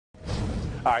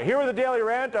All right, here with the Daily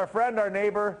Rant, our friend, our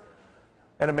neighbor,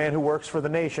 and a man who works for the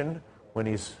nation when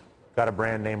he's got a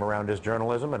brand name around his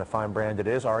journalism, and a fine brand it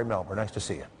is. Ari Melber, nice to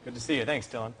see you. Good to see you. Thanks,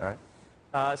 Dylan. All right.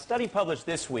 A study published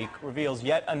this week reveals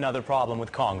yet another problem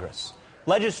with Congress.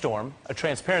 Legistorm, a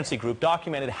transparency group,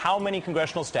 documented how many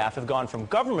congressional staff have gone from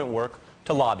government work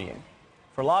to lobbying.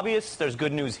 For lobbyists, there's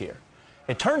good news here.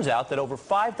 It turns out that over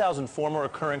 5,000 former or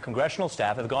current congressional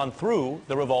staff have gone through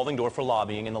the revolving door for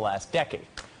lobbying in the last decade.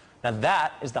 Now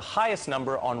that is the highest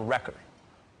number on record.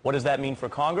 What does that mean for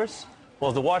Congress? Well,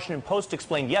 as the Washington Post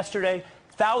explained yesterday,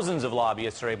 thousands of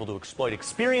lobbyists are able to exploit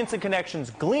experience and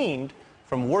connections gleaned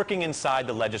from working inside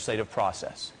the legislative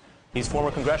process. These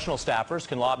former congressional staffers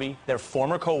can lobby their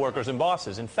former coworkers and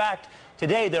bosses. In fact,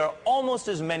 today there are almost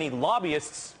as many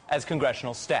lobbyists as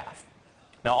congressional staff.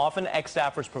 Now, often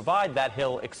ex-staffers provide that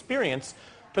Hill experience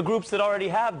to groups that already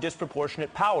have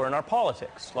disproportionate power in our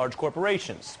politics, large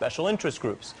corporations, special interest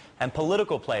groups, and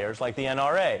political players like the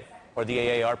NRA or the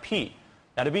AARP.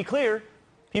 Now, to be clear,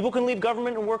 people can leave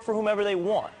government and work for whomever they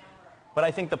want. But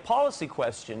I think the policy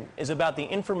question is about the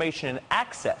information and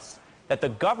access that the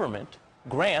government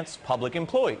grants public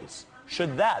employees.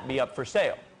 Should that be up for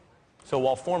sale? So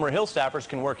while former Hill staffers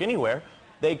can work anywhere,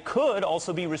 they could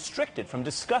also be restricted from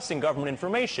discussing government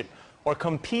information or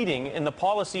competing in the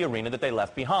policy arena that they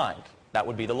left behind. That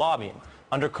would be the lobbying.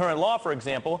 Under current law, for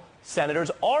example,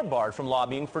 senators are barred from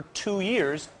lobbying for 2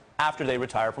 years after they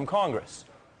retire from Congress.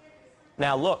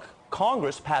 Now look,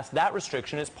 Congress passed that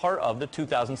restriction as part of the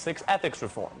 2006 ethics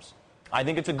reforms. I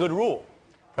think it's a good rule.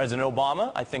 President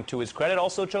Obama, I think to his credit,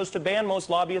 also chose to ban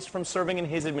most lobbyists from serving in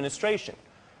his administration.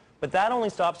 But that only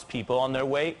stops people on their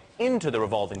way into the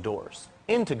revolving doors,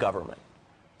 into government.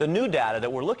 The new data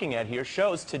that we're looking at here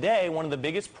shows today one of the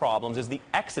biggest problems is the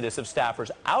exodus of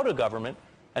staffers out of government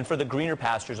and for the greener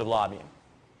pastures of lobbying.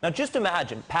 Now just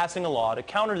imagine passing a law to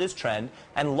counter this trend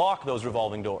and lock those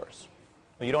revolving doors.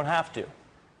 Well, you don't have to.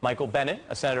 Michael Bennet,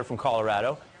 a senator from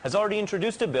Colorado, has already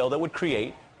introduced a bill that would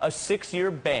create a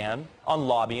 6-year ban on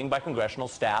lobbying by congressional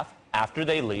staff after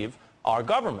they leave our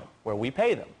government, where we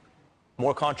pay them.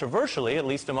 More controversially, at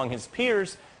least among his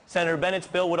peers, Senator Bennett's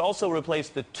bill would also replace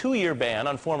the 2-year ban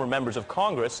on former members of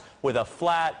Congress with a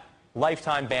flat,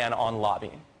 lifetime ban on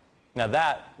lobbying. Now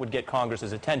that would get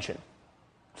Congress's attention.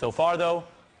 So far, though,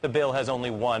 the bill has only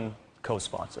one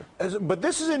co-sponsor. But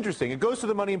this is interesting. It goes to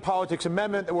the Money in Politics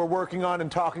Amendment that we're working on and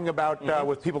talking about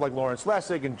with people like Lawrence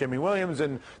Lessig and Jimmy Williams,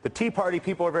 and the Tea Party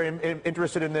people are very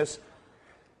interested in this.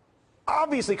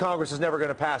 Obviously, Congress is never going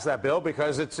to pass that bill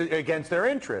because it's against their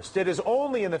interest. It is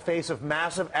only in the face of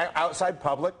massive outside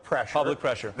public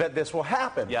pressure that this will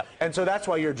happen. Yep. And so that's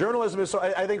why your journalism is so,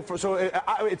 I think,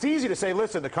 it's easy to say,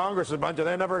 listen, the Congress is a bunch of,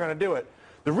 they're never going to do it.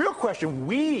 The real question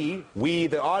we,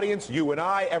 the audience, you and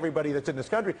I, everybody that's in this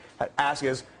country, ask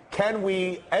is, can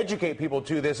we educate people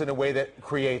to this in a way that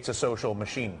creates a social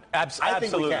machine? Absolutely. I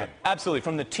think we can. Absolutely.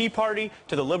 From the Tea Party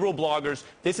to the liberal bloggers,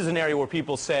 this is an area where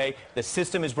people say the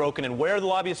system is broken, and where the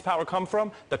lobbyist power come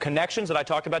from, the connections that I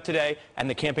talked about today, and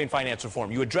the campaign finance reform.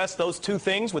 You address those two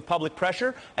things with public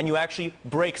pressure, and you actually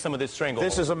break some of this stranglehold.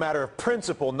 This is a matter of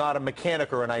principle, not a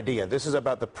mechanic or an idea. This is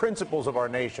about the principles of our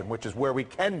nation, which is where we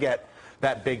can get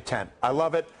that big tent. I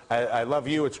love it. I love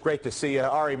you. It's great to see you.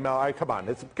 Ari Mel, come on.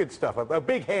 It's good stuff. A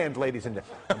big hand, ladies and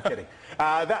gentlemen. I'm kidding.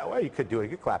 Well, you could do it. You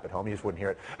could clap at home. You just wouldn't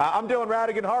hear it. I'm Dylan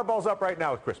Radigan. Hardball's up right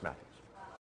now with Chris Matthews.